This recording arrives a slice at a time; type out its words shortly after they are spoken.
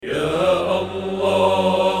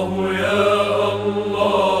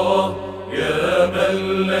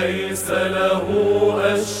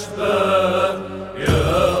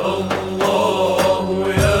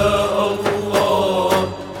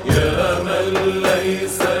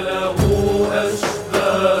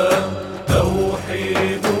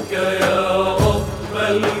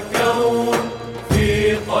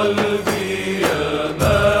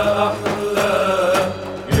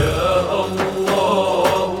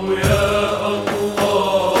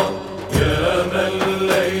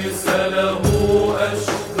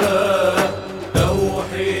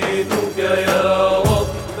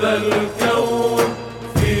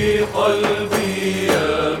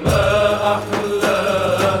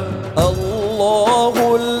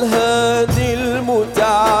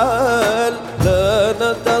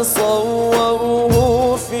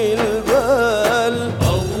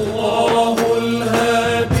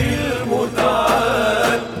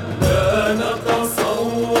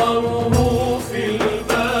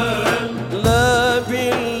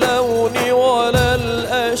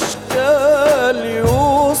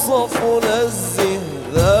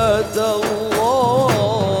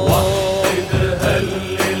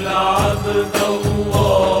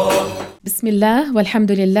بسم الله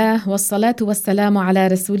والحمد لله والصلاة والسلام على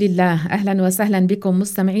رسول الله. أهلا وسهلا بكم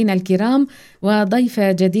مستمعينا الكرام،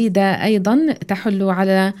 وضيفة جديدة أيضا تحل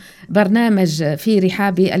على برنامج في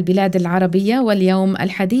رحاب البلاد العربية، واليوم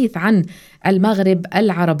الحديث عن المغرب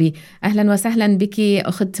العربي. أهلا وسهلا بك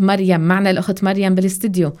أخت مريم، معنا الأخت مريم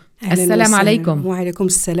بالاستديو. السلام عليكم. وعليكم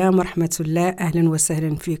السلام ورحمة الله. أهلا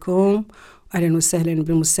وسهلا فيكم، أهلا وسهلا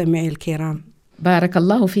بالمستمعين الكرام. بارك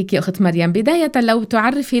الله فيك أخت مريم. بداية لو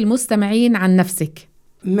تعرفي المستمعين عن نفسك.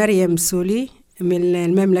 مريم أمسولي من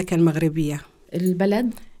المملكة المغربية،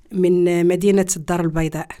 البلد من مدينة الدار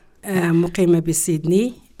البيضاء، مقيمة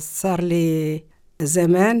بسيدني. صار لي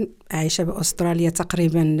زمان عايشة بأستراليا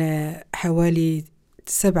تقريبا حوالي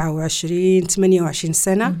 27-28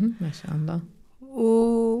 سنة. ما شاء الله.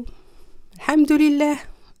 والحمد لله.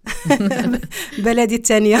 بلدي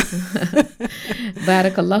الثانية.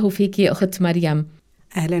 بارك الله فيك أخت مريم.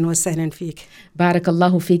 أهلا وسهلا فيك. بارك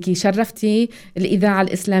الله فيك، شرفتي الإذاعة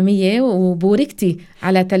الإسلامية وبوركتي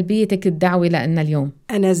على تلبيتك الدعوة لنا اليوم.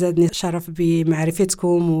 أنا زادني شرف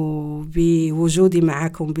بمعرفتكم وبوجودي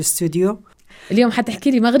معكم باستوديو. اليوم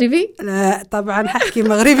حتحكي لي مغربي؟ لا طبعا ححكي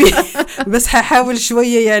مغربي. بس ححاول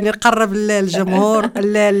شوية يعني نقرب الجمهور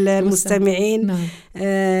المستمعين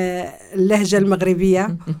اللهجة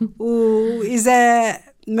المغربية، وإذا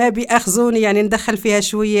ما بيأخذوني يعني ندخل فيها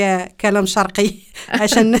شوية كلام شرقي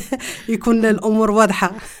عشان يكون الأمور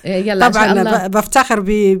واضحة. طبعا بفتخر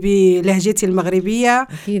بلهجتي المغربية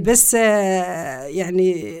أكيد. بس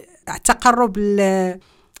يعني تقرب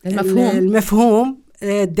المفهوم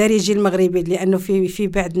الدارجي المغربي، لأنه في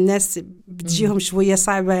بعض الناس بتجيهم شوية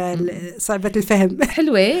صعبة الفهم.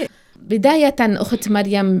 حلوة. بداية أخت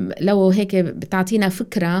مريم، لو هيك بتعطينا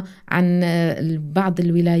فكرة عن بعض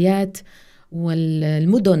الولايات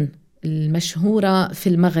والمدن المشهورة في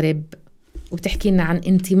المغرب، وبتحكي لنا عن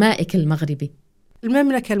انتمائك المغربي.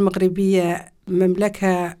 المملكة المغربية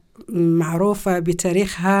مملكة معروفة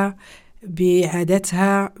بتاريخها،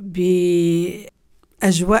 بعاداتها،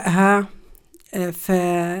 بأجواءها،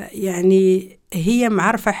 فيعني هي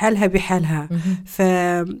معرفة حالها بحالها.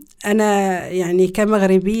 فأنا يعني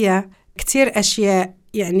كمغربية كتير أشياء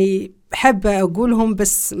يعني حابة أقولهم،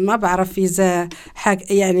 بس ما بعرف إذا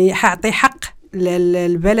يعني حأعطي حق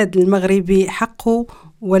للبلد المغربي حقه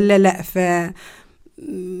ولا لا.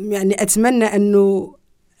 يعني أتمنى أنه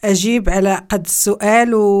أجيب على قد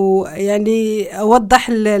السؤال، ويعني أوضح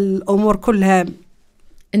الأمور كلها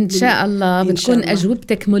إن شاء الله. بتكون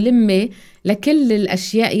أجوبتك ملمة لكل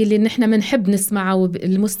الأشياء اللي نحن منحب نسمعها،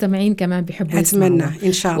 والمستمعين كمان بيحبوا يسمعوا. أتمنى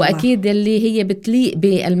إن شاء الله. وأكيد اللي هي بتليق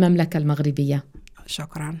بالمملكة المغربية.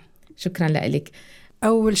 شكرا لك.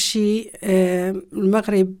 أول شيء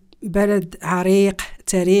المغرب بلد عريق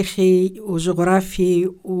تاريخي وجغرافي،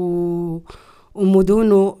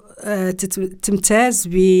 ومدنه تمتاز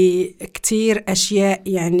بكتير أشياء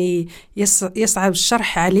يعني يصعب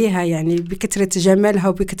الشرح عليها، يعني بكثرة جمالها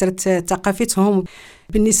وبكثرة ثقافتهم.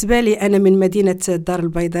 بالنسبة لي أنا من مدينة الدار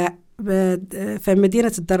البيضاء،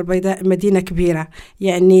 فمدينة الدار البيضاء مدينة كبيرة،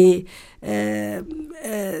 يعني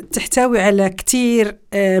تحتوي على كتير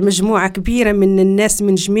مجموعة كبيرة من الناس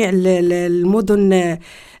من جميع المدن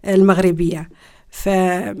المغربية.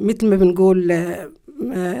 فمثل ما بنقول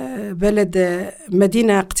بلد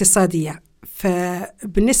مدينة اقتصادية.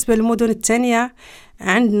 فبالنسبة للمدن الثانية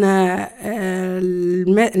عندنا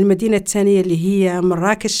المدينة الثانية اللي هي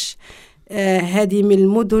مراكش. هذه من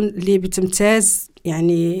المدن اللي بتمتاز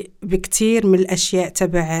يعني بكتير من الأشياء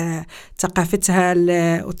تبع ثقافتها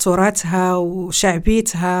وتراثها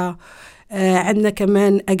وشعبيتها. عندنا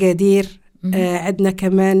كمان أكادير، عندنا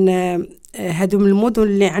كمان هذم المدن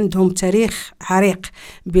اللي عندهم تاريخ عريق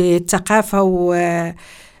بالثقافة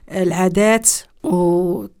والعادات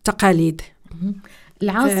والتقاليد.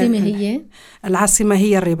 العاصمة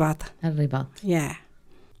هي الرباط.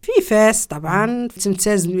 في فاس طبعا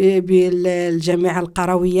تمتاز بالجامعة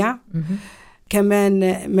القروية.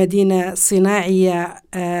 كمان مدينة صناعية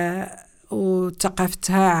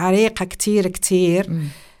وثقافتها عريقة كتير كتير.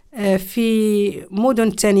 في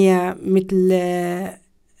مدن تانية مثل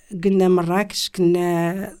قلنا مراكش،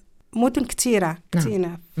 كنا مدن كتيرة.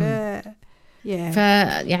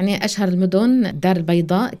 فيعني أشهر المدن الدار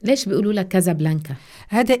البيضاء. ليش بيقولوا لك كازابلانكا؟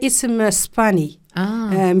 هذا اسم اسباني.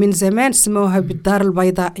 من زمان سموها بالدار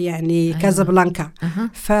البيضاء، يعني كازابلانكا.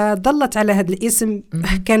 فظلت على هذا الاسم.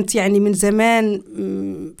 كانت يعني من زمان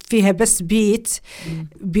فيها بس بيت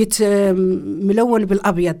ملون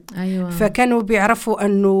بالأبيض. فكانوا بيعرفوا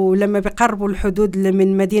أنه لما بيقربوا الحدود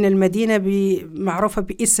من مدينة المدينة معروفة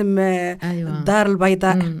باسم الدار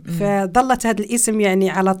البيضاء. فظلت هذا الاسم يعني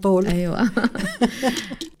على طول.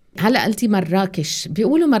 هلأ قلتي مراكش،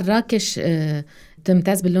 بيقولوا مراكش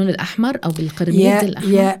تمتاز باللون الأحمر أو بالقرميد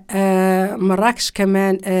الأحمر. مراكش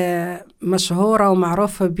كمان مشهورة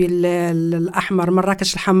ومعروفة بالأحمر،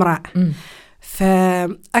 مراكش الحمراء.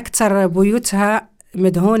 فأكثر بيوتها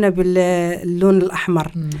مدهونة باللون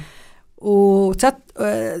الأحمر.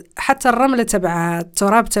 حتى الرملة تبعها،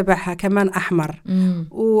 التراب تبعها كمان أحمر.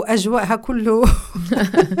 وأجواءها كله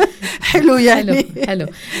حلو يعني. حلو.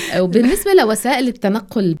 وبالنسبة لوسائل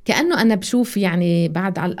التنقل، كأنه أنا بشوف يعني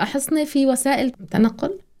بعد على الأحصنة في وسائل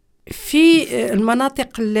تنقل في المناطق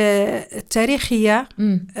التاريخية.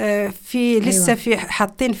 في لسه في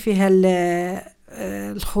حاطين فيها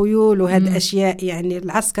الخيول وهذه الأشياء، يعني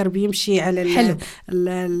العسكر بيمشي على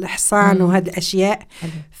الحصان وهذه الأشياء.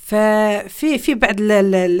 ففي بعض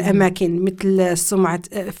الأماكن مثل السمعة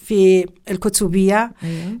في الكتبية،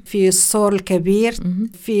 في الصور الكبير،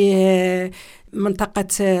 في منطقة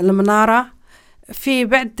المنارة، في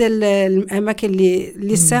بعض الأماكن اللي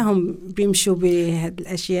لسه هم بيمشوا بهذه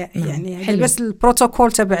الأشياء. يعني بس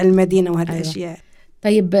البروتوكول تبع المدينة وهذه الأشياء.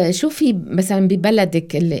 طيب شوفي مثلا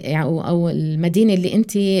ببلدك أو المدينة اللي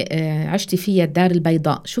أنت عشتي فيها، الدار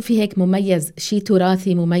البيضاء، شوفي هيك مميز، شيء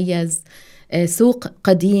تراثي مميز، سوق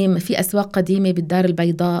قديم، في أسواق قديمة بالدار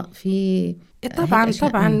البيضاء، في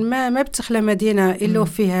طبعا ما بتخلى مدينة إلا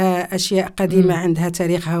فيها أشياء قديمة عندها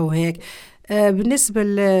تاريخها وهيك. بالنسبة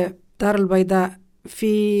للدار البيضاء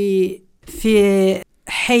في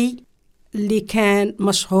حي اللي كان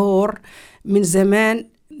مشهور من زمان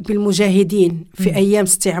بالمجاهدين في أيام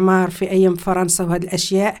استعمار، في أيام فرنسا وهذه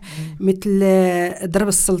الأشياء، مثل درب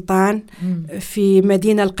السلطان في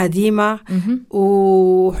مدينة القديمة.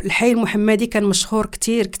 والحي المحمدي كان مشهور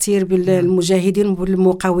كتير بالمجاهدين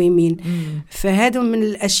وبالمقاومين. فهذا من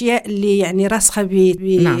الأشياء اللي يعني راسخة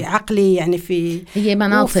بعقلي، يعني في هي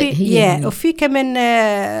مناطق وفي كمان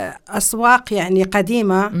أسواق يعني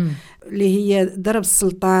قديمة اللي هي درب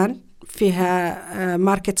السلطان، فيها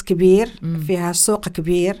ماركت كبير، فيها سوق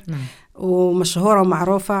كبير ومشهورة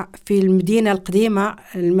ومعروفة. في المدينة القديمة،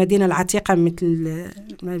 المدينة العتيقة مثل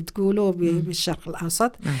ما بتقولوا بالشرق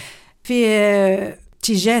الأوسط، في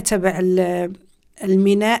اتجاه تبع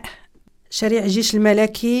الميناء شارع الجيش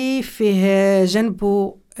الملكي، فيه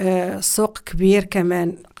جنبه سوق كبير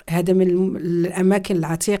كمان. هذا من الأماكن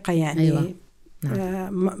العتيقة يعني. أيوة.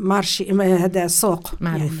 مارشي، هذا سوق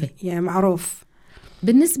معروف يعني معروف.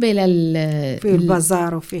 بالنسبة في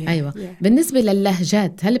البازار وفيه. أيوة. بالنسبة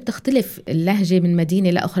للهجات، هل بتختلف اللهجة من مدينة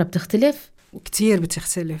لأخرى؟ بتختلف كتير،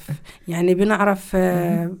 بتختلف. يعني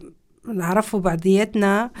نعرفه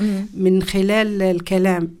بعضياتنا من خلال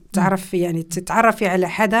الكلام. تعرف يعني تتعرفي على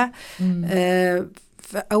حدا،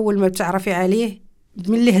 فأول ما بتعرفي عليه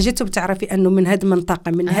من لهجته بتعرفي أنه من هذه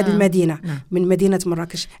المنطقة، من هذه المدينة. من مدينة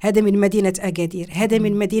مراكش، هذا من مدينة أكادير، هذا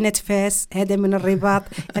من مدينة فاس، هذا من الرباط.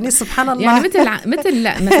 يعني سبحان الله. يعني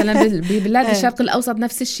مثلا ببلاد الشرق الأوسط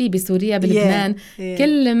نفس الشيء، بسوريا، بلبنان،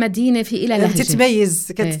 كل مدينة في إلى لهجة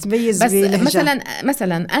تتميز بس بلهجة.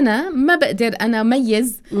 مثلا أنا ما بقدر أنا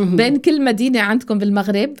أميز بين كل مدينة عندكم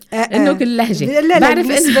بالمغرب إنه كل لهجة. لا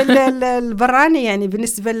بالنسبة للبراني، يعني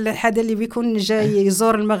بالنسبة لحدا اللي بيكون جاي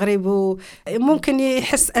يزور المغرب وممكن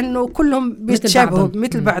يحس أنه كلهم بيتشابهوا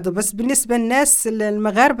مثل بعضه. بس بالنسبة للناس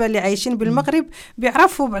المغاربة اللي عايشين بالمغرب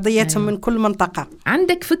بيعرفوا بعضياتهم من كل منطقة.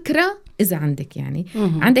 عندك فكرة، إذا عندك يعني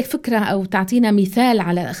عندك فكرة أو تعطينا مثال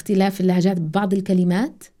على اختلاف اللهجات ببعض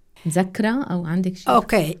الكلمات، مذكرة أو عندك شيء؟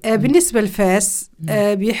 أوكي. بالنسبة لفاس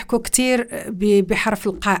بيحكوا كتير بحرف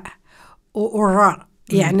القاء والراء.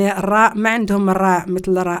 يعني الراء ما عندهم الراء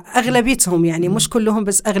مثل الراء، أغلبيتهم يعني مش كلهم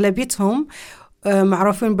بس أغلبيتهم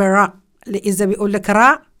معروفين بالراء. إذا بيقول لك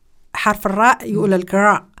راء، حرف الراء يقول لك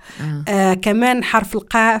راء. كمان حرف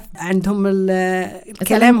القاف عندهم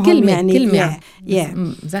كلامهم كلمة يعني كلمة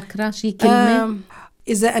ذكرى شيء كلمة.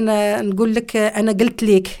 إذا أنا نقول لك أنا قلت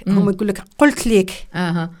لك، هم يقول لك قلت لك.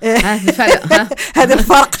 هذا الفرق. هذا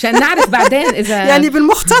الفرق عشان نعرف بعدين إذا يعني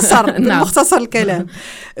بالمختصر الكلام.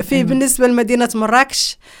 بالنسبة لمدينة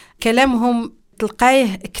مراكش كلامهم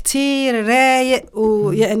تلقايه كتير رايق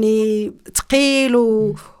ويعني ثقيل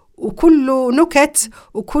وكله نكت،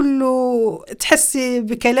 وكله تحسي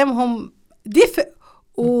بكلامهم دفء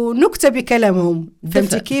ونكتة بكلامهم.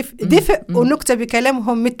 فهمتي كيف؟ دفء ونكتة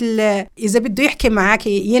بكلامهم. مثل إذا بده يحكي معك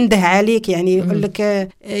ينده عليك، يعني يقول لك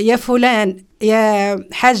يا فلان، يا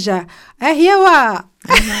حاجة، يوا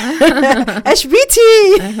ايش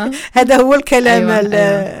بيتي. هذا هو الكلام.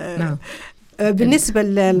 نعم. بالنسبة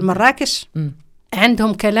للمراكش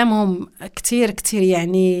عندهم كلامهم كتير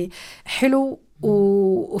يعني حلو،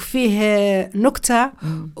 وفيه نكتة،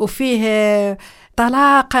 وفيه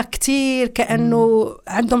طلاقة كتير، كأنه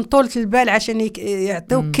عندهم طولة البال عشان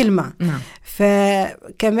يعطوك كلمة.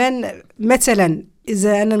 فكمان مثلا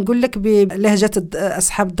إذا أنا نقول لك بلهجة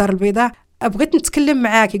أصحاب الدار البيضاء أبغيت نتكلم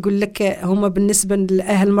معاك، يقول لك هما بالنسبة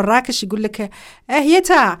لأهل مراكش يقول لك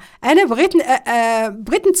هيتا أنا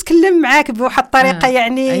بغيت نتكلم معاك بواحد الطريقة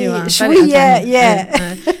يعني أيوة. شوية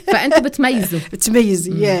فأنت بتميزه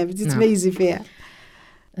بتميزي بدي تميزي فيها.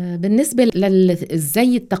 بالنسبة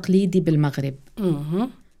للزي التقليدي بالمغرب،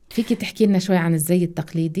 فيك تحكي لنا شوي عن الزي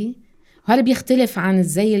التقليدي؟ هل بيختلف عن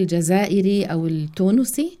الزي الجزائري أو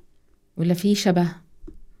التونسي ولا في شبه؟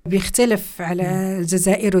 بيختلف على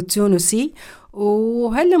الجزائر والتونسي،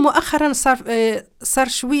 وهلا مؤخرا صار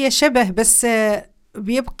شوية شبه، بس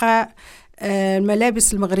بيبقى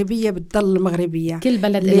الملابس المغربية بتضل المغربية. كل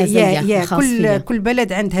بلد لها زيها خاصية. كل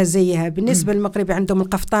بلد عندها زيها. بالنسبة للمغرب عندهم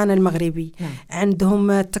القفطان المغربي،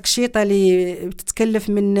 عندهم التقشيطة اللي بتتكلف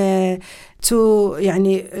من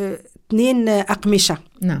يعني 2 أقمشة.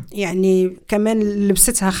 يعني كمان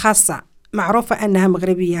لبستها خاصة معروفة أنها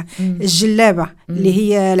مغربية. الجلابة اللي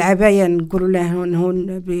هي العباية، نقولوا لها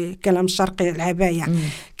هون بكلام الشرقي العباية،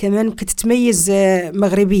 كمان ممكن تتميز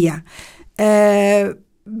مغربية.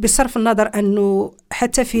 بصرف النظر أنه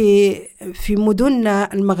حتى في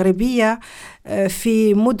مدننا المغربية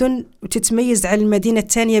في مدن تتميز على المدينة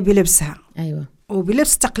الثانية بلبسها. أيوة.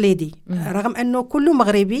 وبلبس تقليدي، رغم أنه كله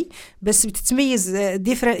مغربي بس بتتميز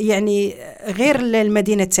يعني غير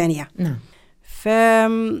المدينة الثانية.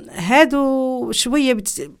 فهادو شوية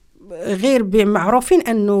غير معروفين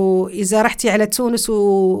أنه إذا رحتي على تونس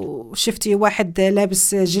وشفتي واحد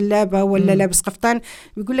لابس جلابة ولا لابس قفطان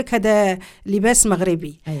بيقول لك هذا لباس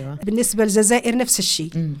مغربي. أيوة. بالنسبة للجزائر نفس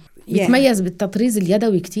الشيء، يتميز بالتطريز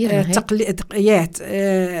اليدوي كتير. تقليديات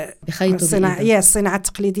بخيطوا الصناعة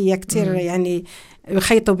التقليدية كتير. يعني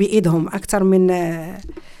يخيطوا بإيدهم أكثر من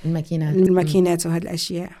الماكينات وهذه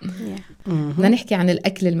الأشياء. بدنا نحكي عن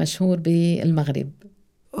الأكل المشهور بالمغرب.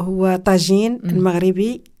 هو طاجين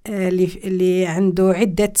المغربي اللي عنده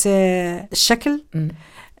عدة شكل.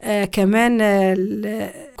 كمان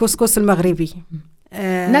الكسكس المغربي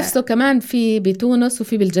نفسه كمان في بتونس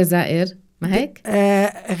وفي بالجزائر، ما هيك؟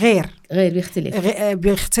 غير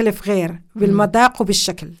بيختلف غير بالمذاق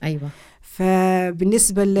وبالشكل. أيوة.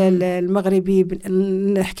 فبالنسبة للمغربي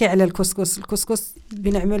نحكي على الكسكس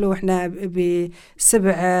بنعمله احنا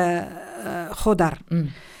ب7 خضر.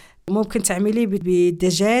 ممكن تعمليه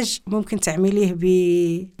بالدجاج، ممكن تعمليه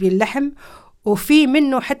باللحم، وفي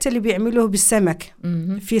منه حتى اللي بيعملوه بالسمك.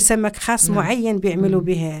 في سمك خاص معين بيعملوا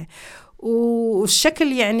به،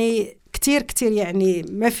 والشكل يعني كتير يعني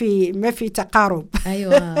ما في تقارب.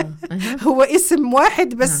 أيوة. هو اسم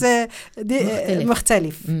واحد بس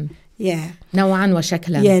مختلف. نوعا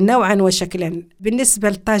وشكلا. نوعا وشكلا. بالنسبة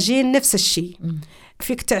للطاجين نفس الشيء،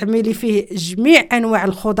 فيك تعملي فيه جميع أنواع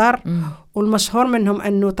الخضر، والمشهور منهم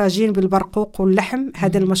أنه طاجين بالبرقوق واللحم.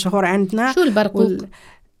 هذا المشهور عندنا. شو البرقوق؟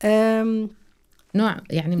 نوع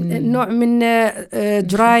يعني من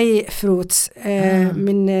دراي فروت،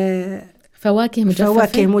 من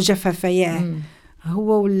فواكه مجففة.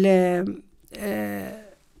 هو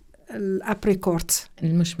الابريكورت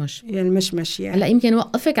المشمش. المشمش. هلا يمكن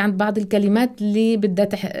وقفك عند بعض الكلمات اللي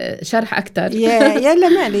بدها شرح أكتر. لا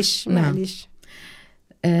معلش.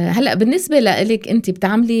 هلا بالنسبة لك أنت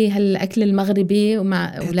بتعملي هالأكل المغربي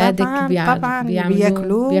ومع أولادك؟ طبعا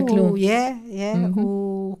بياكلوا.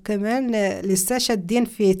 وكمان لسه شادين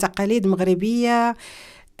في تقاليد مغربية.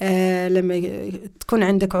 لما تكون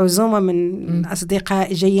عندك عزومة من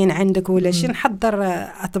أصدقاء جايين عندك ولا شيء، نحضر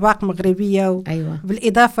أطباق مغربية. أيوة.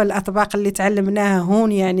 بالإضافة للأطباق اللي تعلمناها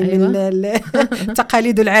هون يعني. أيوة. من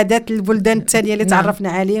التقاليد والعادات البلدان التانية اللي تعرفنا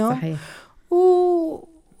عليهم. صحيح.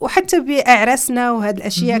 وحتى بأعراسنا وهذه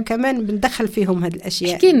الأشياء كمان بندخل فيهم هذه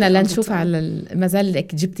الأشياء. احكي لنا لنشوف على مازال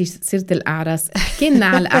جبتي سيرة الأعراس، احكي لنا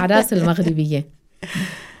على الأعراس المغربية.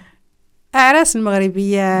 أعراس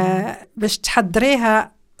المغربية باش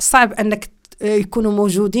تحضريها صعب أنك يكونوا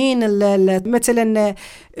موجودين. مثلا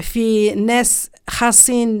في ناس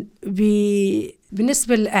خاصين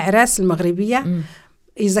بالنسبة للأعراس المغربية.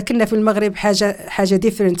 إذا كنا في المغرب حاجة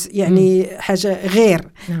different يعني حاجة غير.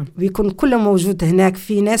 بيكون كله موجود هناك.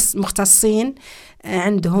 في ناس مختصين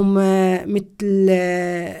عندهم مثل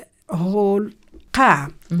هول قاعة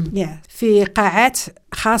في قاعات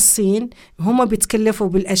خاصين هم بيتكلفوا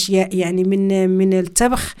بالأشياء، يعني من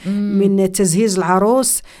الطبخ، من تجهيز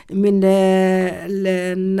العروس، من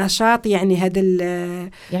النشاط، يعني هذا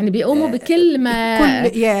يعني بيقوموا بكل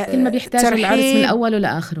ما بيحتاج العرس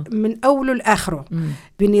من أوله لآخره،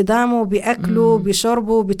 بنظامه، بأكله،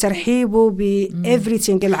 بشربه، بترحيبه،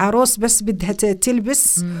 بإفريتينج. العروس بس بدها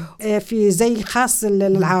تلبس في زي خاص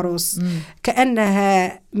للعروس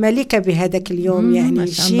كأنها ملكة بهذاك اليوم، يعني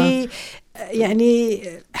شيء يعني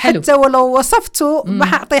حلو. حتى ولو وصفته ما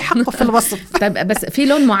حأعطيه حقه في الوصف. طيب بس في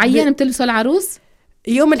لون معين بتلبسه العروس؟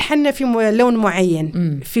 يوم الحنة في لون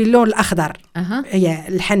معين، في اللون الأخضر هي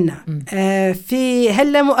الحنة. في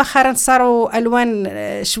هلا مؤخرا صاروا ألوان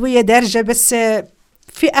شوية دارجة، بس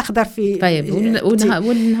في أخضر في. طيب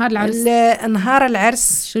والنهار العرس؟ نهار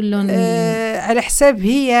العرس شو اللون؟ على حساب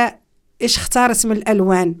هي إيش اختارت من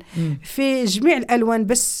الألوان. في جميع الألوان،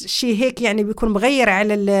 بس شيء هيك يعني بيكون مغير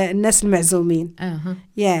على الناس المعزومين.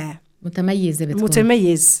 متميزة بتكون.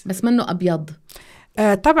 متميز، بس منه أبيض.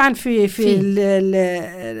 طبعا في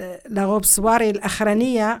الغوب الصواري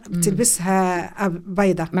الأخرانية بتلبسها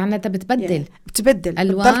بيضة، معناتها بتبدل بتبدل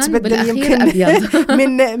ألوان، بالأخير أبيض.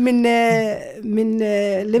 من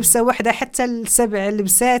لبسة واحدة حتى 7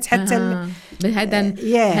 لبسات حتى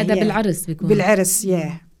هذا بالعرس بيكون. بالعرس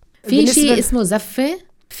في شيء اسمه زفة.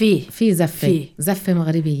 في زفة. في زفة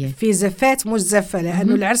مغربية. في زفات مش زفة،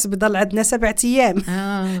 لأنه العرس بيضل عندنا 7 أيام.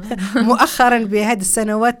 مؤخرا بهذه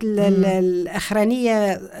السنوات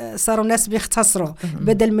الأخرانية صاروا الناس بيختصروا،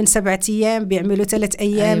 بدل من 7 أيام بيعملوا 3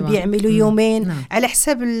 أيام، بيعملوا يومين، على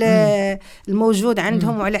حساب الموجود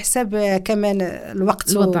عندهم، وعلى حساب كمان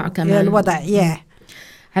الوضع كمان.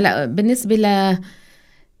 هلا بالنسبة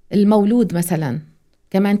للمولود مثلا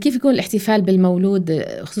كمان، كيف يكون الاحتفال بالمولود،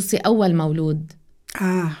 خصوصي أول مولود؟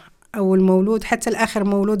 أول مولود حتى الآخر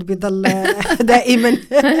مولود بيضل دائما.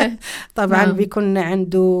 طبعا بيكون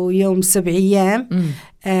عنده يوم 7 أيام.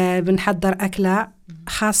 بنحضر أكلة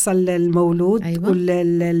خاصة للمولود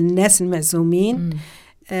والناس المعزومين،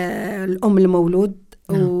 الأم المولود.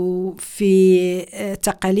 وفي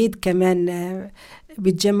تقاليد كمان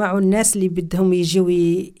بيتجمعوا الناس اللي بدهم يجوا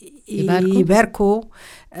يباركوا،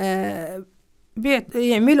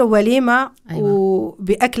 يعملوا وليمة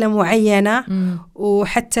وبأكلة معينة،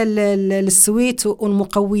 وحتى السويت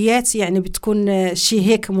والمقويات يعني بتكون شيء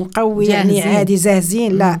هيك مقوي جاهزين. يعني عادي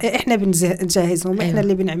جاهزين. لا إحنا بنجهزهم. إحنا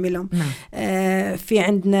اللي بنعملهم. في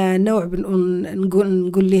عندنا نوع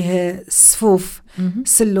نقول له السفوف.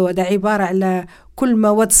 سلو ده عبارة على كل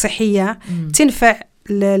مواد صحية تنفع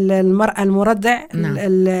للمرأة المرضع.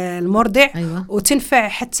 وتنفع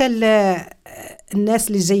حتى الناس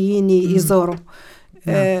اللي جايين يزوروا.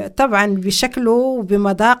 طبعا بشكله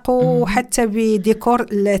وبمذاقه وحتى بديكور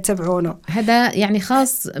اللي تبعونه. هذا يعني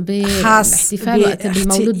خاص بالاحتفال وقت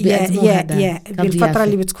بالمولود بيقدموا هذا بالفترة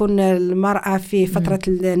اللي بتكون المرأة في فترة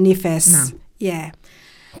النفاس.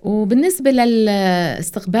 وبالنسبة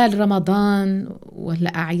للاستقبال رمضان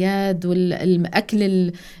والأعياد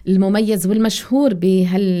والأكل المميز والمشهور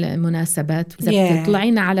بهالمناسبات، إذا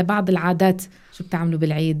بتطلعينا على بعض العادات شو بتعملوا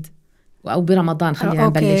بالعيد أو برمضان؟ خلينا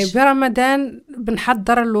نبلش. برمضان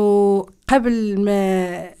بنحضر له قبل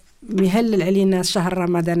ما يهلل علينا شهر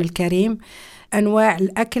رمضان الكريم أنواع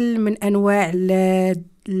الأكل، من أنواع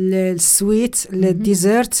السويت،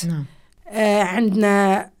 الديزرت.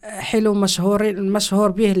 عندنا حلو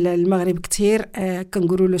مشهور به المغرب كتير،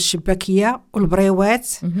 كنقولوا له الشباكية والبريوات.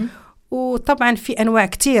 وطبعا في أنواع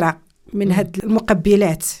كتيرة من هاد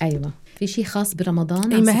المقبلات. في شيء خاص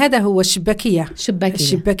برمضان؟ ما هذا هو الشباكية.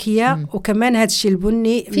 وكمان هذا الشيء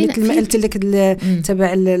البني مثل ما قلت لك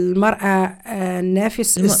تبع المرأة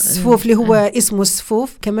النافس، السفوف اللي هو اسمه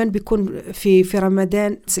السفوف. كمان بيكون في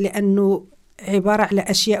رمضان، لأنه عبارة على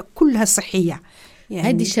أشياء كلها صحية. يعني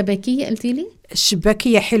هذه الشباكية قلتي لي؟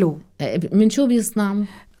 الشباكية حلو. من شو بيصنعوا؟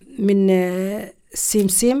 من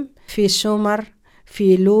سمسم، في شومر،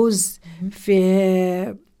 في لوز،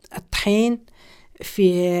 في الطحين،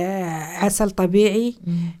 في عسل طبيعي،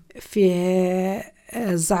 في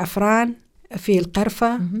الزعفران، في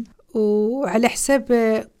القرفة. وعلى حساب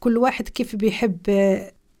كل واحد كيف بيحب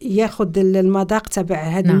ياخد المذاق تبع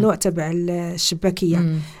هذا النوع تبع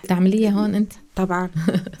الشباكية. تعمليها هون أنت؟ طبعا.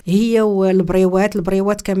 هي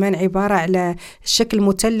والبريوات كمان عبارة على شكل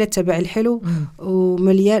مثلث تبع الحلو،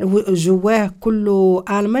 ومليان جواه كله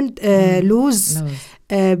آلمند، لوز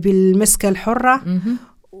بالمسكة الحرة.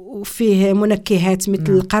 وفيه منكهات مثل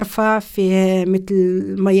القرفة، فيه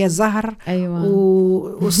مثل مية زهر، أيوة.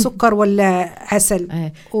 والسكر ولا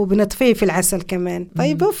عسل، وبنطفيه في العسل كمان.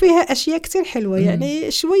 طيب وفيها أشياء كتير حلوة،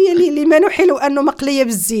 يعني شوية اللي ما حلو أنه مقلية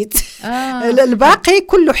بالزيت. الباقي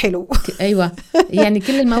كله حلو. أيوة، يعني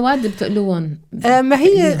كل المواد بتقلوهم. ما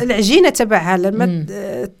هي العجينة تبعها لما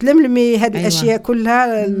تلملمي هذه الأشياء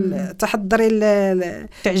كلها، تحضري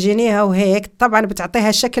تعجينيها وهيك، طبعا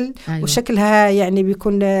بتعطيها شكل. أيوة. وشكلها يعني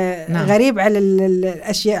بيكون غريب على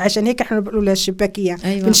الأشياء، عشان هيك احنا بنقول لها الشباكية.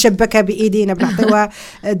 أيوة. بنشبكها بإيدينا، بنعطيها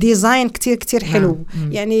ديزاين كتير كتير حلو.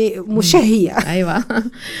 يعني مشهية. أيوة.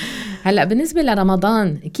 هلأ بالنسبة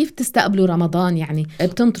لرمضان، كيف تستقبلوا رمضان؟ يعني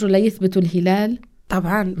بتنطروا ليثبتوا الهلال؟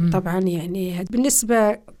 طبعا يعني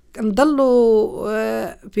بالنسبة نضلوا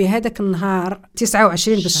بهذاك النهار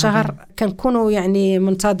 29 بالشهر، كنكونوا يعني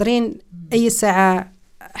منتظرين أي ساعة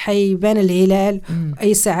حيبان الهلال،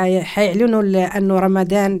 أي ساعة حيعلنوا أنه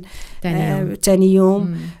رمضان تاني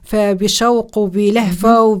يوم. فبشوق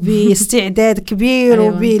وبلهفة وباستعداد كبير.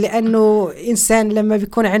 أيوة. لأنه إنسان لما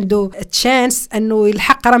بيكون عنده تشانس أنه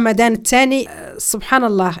يلحق رمضان الثاني، سبحان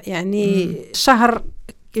الله، يعني شهر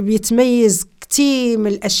بيتميز كتير من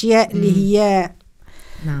الأشياء اللي هي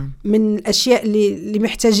من الأشياء اللي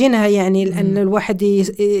محتاجينها، يعني لأن الواحد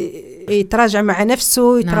يتراجع مع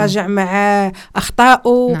نفسه، يتراجع مع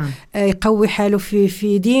أخطائه، يقوي حاله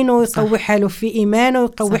في دينه، يقوي حاله في إيمانه،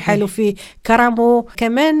 يقوي حاله في كرمه.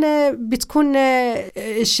 كمان بتكون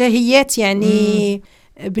الشهيات يعني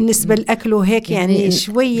بالنسبة للأكل وهيك، يعني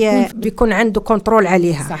شوية بيكون عنده كنترول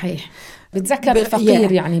عليها. صحيح. بتذكر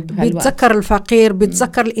الفقير، يعني بتذكر الفقير،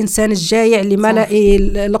 بتذكر الإنسان الجايع اللي ما لاقي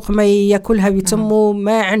لقمة يأكلها بتمه،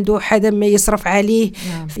 ما عنده حدا ما يصرف عليه.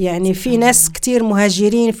 يعني في ناس كتير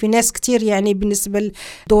مهاجرين، في ناس كتير يعني بالنسبة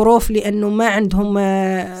للظروف لأنه ما عندهم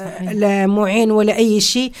لا معين ولا أي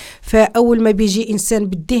شيء. فأول ما بيجي إنسان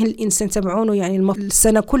بديه الإنسان تبعونه يعني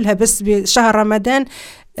السنة كلها، بس بشهر رمضان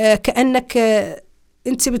كأنك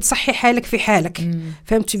انت بتصحي حالك في حالك.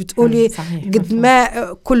 فهمتي؟ بتقولي قد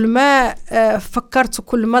ما كل ما فكرت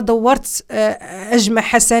وكل ما دورت اجمع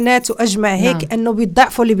حسنات واجمع هيك انه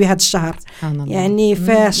بيضاعفوا لي بهذا الشهر. يعني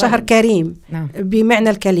فشهر كريم بمعنى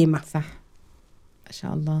الكلمة. صح، ما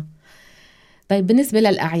شاء الله. طيب بالنسبة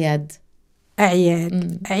للأعياد،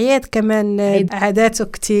 أعياد كمان عاداته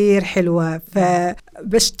كتير حلوة.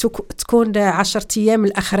 فبش تكون 10 أيام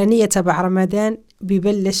الأخرانية تبع رمضان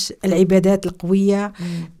بيبلش العبادات القوية،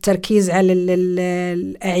 تركيز على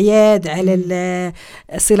الأعياد، على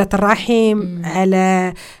صلة الرحم،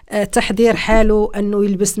 على تحضير حاله أنه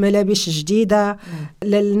يلبس ملابس جديدة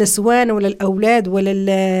للنسوان ولا الأولاد ولا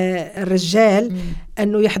الرجال،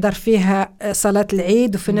 أنه يحضر فيها صلاة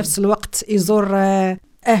العيد، وفي نفس الوقت يزور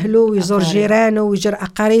أهله ويزور جيرانه ويزور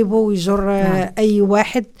أقاربه ويزور أي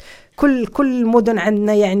واحد. كل مدن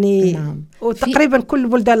عندنا يعني وتقريبا كل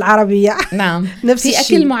بلدان العربية. نفس في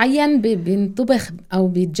أكل معين بينطبخ أو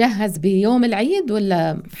بيتجهز بيوم العيد،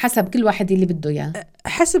 ولا حسب كل واحد اللي بده إياه؟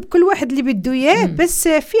 حسب كل واحد اللي بده إياه. بس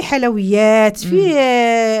في حلويات، في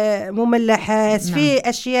مملحات، في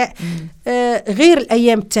أشياء غير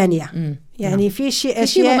الأيام التانية. يعني في شيء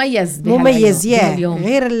أشياء مميز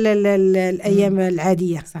غير الأيام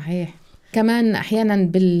العادية. صحيح. كمان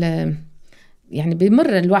أحيانا يعني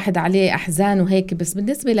بيمر الواحد عليه أحزان وهيك. بس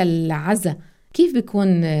بالنسبة للعزاء، كيف بيكون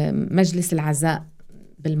مجلس العزاء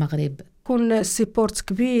بالمغرب؟ يكون سيبورت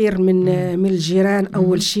كبير من الجيران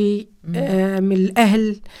أول شيء، من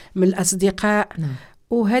الأهل، من الأصدقاء.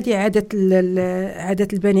 وهذه عادة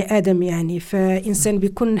البني آدم يعني. فإنسان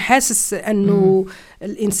بيكون حاسس أنه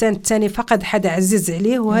الإنسان الثاني فقد حدا عزيز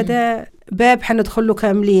عليه، وهذا باب حندخله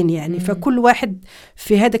كاملين يعني. فكل واحد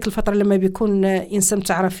في هذيك الفترة لما بيكون إنسان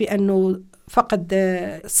تعرفي أنه فقد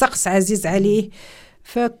شخص عزيز عليه،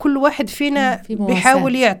 فكل واحد فينا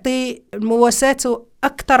بيحاول يعطي مواساته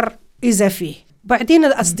أكتر إذا فيه. بعدين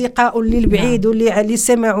الأصدقاء اللي البعيد واللي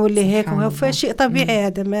سمعوا واللي هيك، فشيء طبيعي.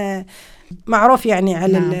 هذا ما معروف يعني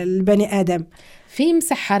على البني آدم. في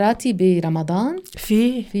مسحراتي برمضان؟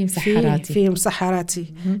 في مسحراتي. في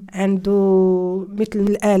مسحراتي عنده مثل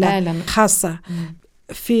الآلة خاصة.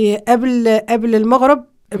 في قبل المغرب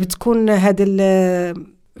بتكون هذا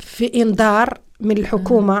في إنذار من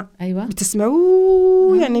الحكومة. أيوة.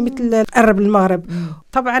 بتسمعوا يعني مثل قرب المغرب.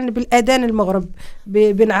 طبعا بالأذان المغرب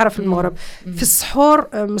بنعرف المغرب. في السحور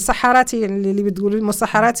مسحراتي يعني اللي بتقول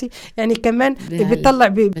المسحراتي يعني كمان بيطلع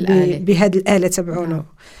بهذه الآلة تبعونه.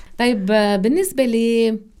 طيب بالنسبة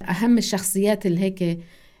لأهم الشخصيات اللي هيك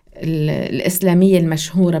الإسلامية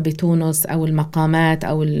المشهورة بتونس، أو المقامات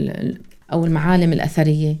أو المعالم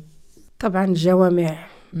الأثرية؟ طبعا الجوامع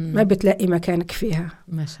ما بتلاقي مكانك فيها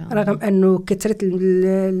ما شاء الله. رغم أنه كثرة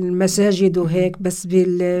المساجد وهيك، بس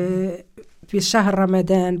بشهر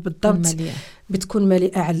رمضان بالضبط بتكون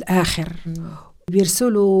مليئة على الآخر.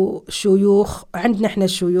 بيرسلوا شيوخ عندنا احنا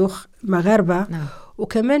شيوخ مغاربة.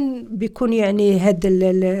 وكمان بيكون يعني هاد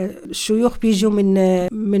الشيوخ بيجوا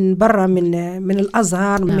من برا، من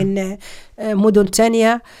الأزهر، من مدن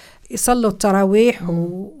تانية، يصلوا التراويح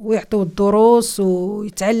ويعطوا الدروس،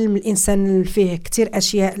 ويتعلم الإنسان فيه كتير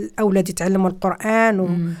أشياء. الأولاد يتعلموا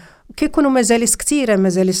القرآن كيكونوا مجالس كتيرة،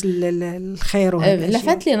 مجالس الخير.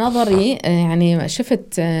 لفت لي نظري يعني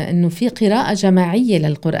شفت إنه في قراءة جماعية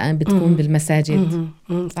للقرآن بتكون بالمساجد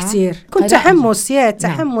كتير. كنت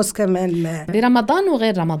تحمس كمان برمضان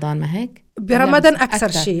وغير رمضان، ما هيك؟ برمضان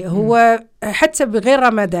أكثر شيء. هو حتى بغير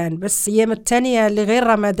رمضان، بس أيام التانية اللي غير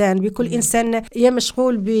رمضان بكل إنسان يا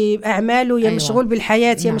مشغول بأعماله، يا مشغول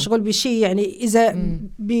بالحياة، يا مشغول بشيء. يعني إذا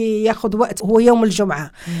بياخد وقت هو يوم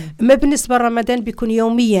الجمعة. ما بالنسبة لرمضان بيكون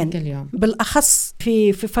يوميا، بالأخص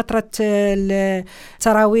في فترة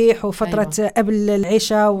التراويح وفترة قبل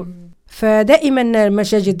العشاء. فدائما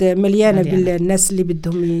المساجد مليانة بالناس اللي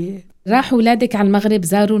بدهم راحوا أولادك على المغرب؟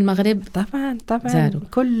 زاروا المغرب؟ طبعا زاروا.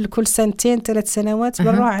 كل 2-3 سنوات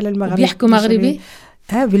بنروح على المغرب. بيحكوا مغربي؟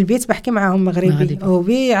 بالبيت بحكي معهم مغربي.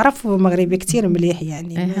 وبيعرفوا مغربي كتير مليح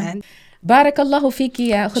يعني. بارك الله فيك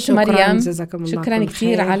يا أخت مريم. شكرا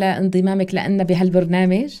كثير على انضمامك لنا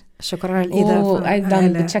بهالبرنامج. شكرا على الإضافة. وأيضا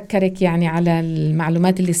بتشكرك يعني على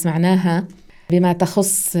المعلومات اللي سمعناها بما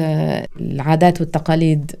تخص العادات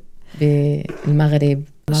والتقاليد بالمغرب.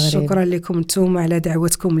 شكرا لكم انتم على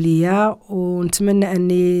دعوتكم ليا، ونتمنى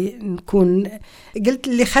أني نكون قلت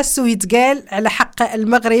اللي خاصه يتقال على حق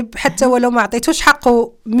المغرب، حتى ولو ما أعطيتوش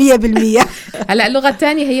حقه 100%. هلا اللغة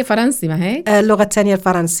الثانية هي فرنسي، ما هيك؟ اللغة الثانية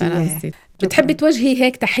الفرنسية. بتحبي توجهي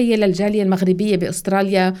هيك تحية للجالية المغربية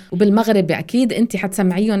بأستراليا وبالمغرب؟ أكيد أنت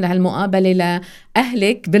حتسمعيهم لهالمقابلة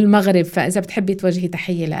لأهلك بالمغرب، فإذا بتحبي توجهي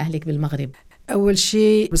تحية لأهلك بالمغرب. أول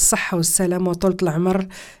شيء بالصحة والسلامة وطولة العمر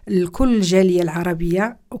لكل الجالية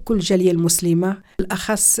العربية وكل الجالية المسلمة،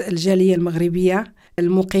 الأخص الجالية المغربية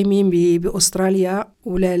المقيمين بأستراليا،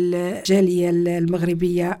 ولا الجالية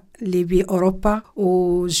المغربية اللي بأوروبا،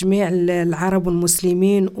 وجميع العرب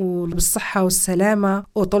والمسلمين، وبالصحة والسلامة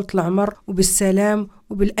وطولة العمر وبالسلام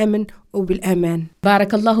وبالأمن وبالأمان.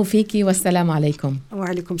 بارك الله فيك، والسلام عليكم.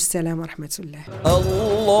 وعليكم السلام ورحمة الله.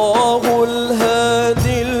 الله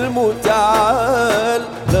الهادي المتعال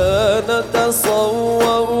لا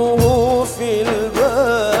نتصوره في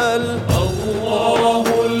البال.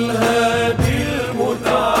 الله الهادي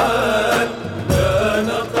المتعال لا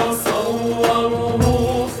نتصوره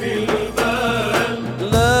في البال.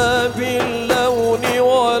 لا باللون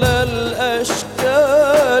ولا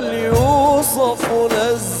الأشكال يوصف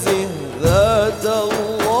نزه ذات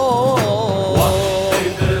الله.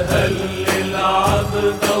 وحد هل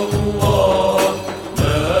للعبد الله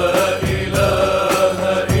لا إله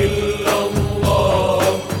إلا الله.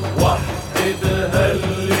 وحد هل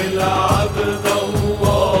للعبد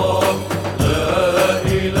الله لا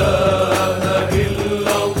إله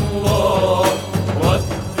إلا الله.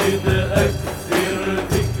 ردد أكثر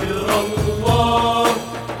ذكر الله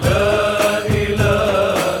لا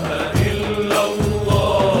إله إلا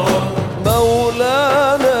الله.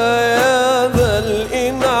 مولانا يا ذا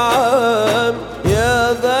الإنعام يا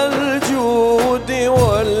ذا الجود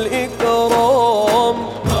والإكرام.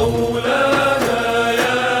 مولانا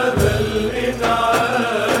يا ذا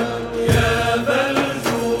الإنعام يا ذا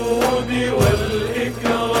الجود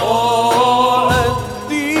والإكرام.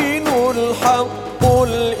 الدين الحق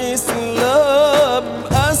الإسلام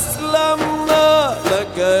أسلمنا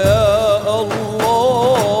لك يا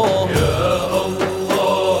الله. يا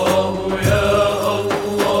الله يا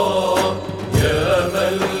الله يا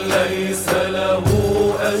من ليس له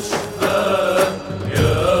أشباه.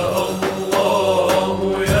 يا الله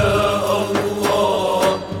يا الله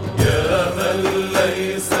يا من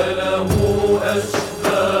ليس له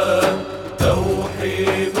أشباه.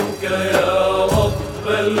 توحيدك يا رب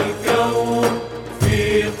الكون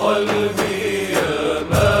في قلبي يا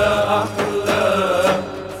ما أحلى.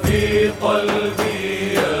 في قلبي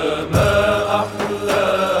يا ما أحلى.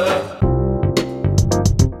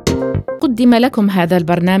 قدم لكم هذا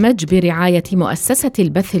البرنامج برعاية مؤسسة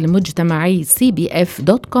البث المجتمعي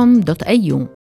cbf.com.au.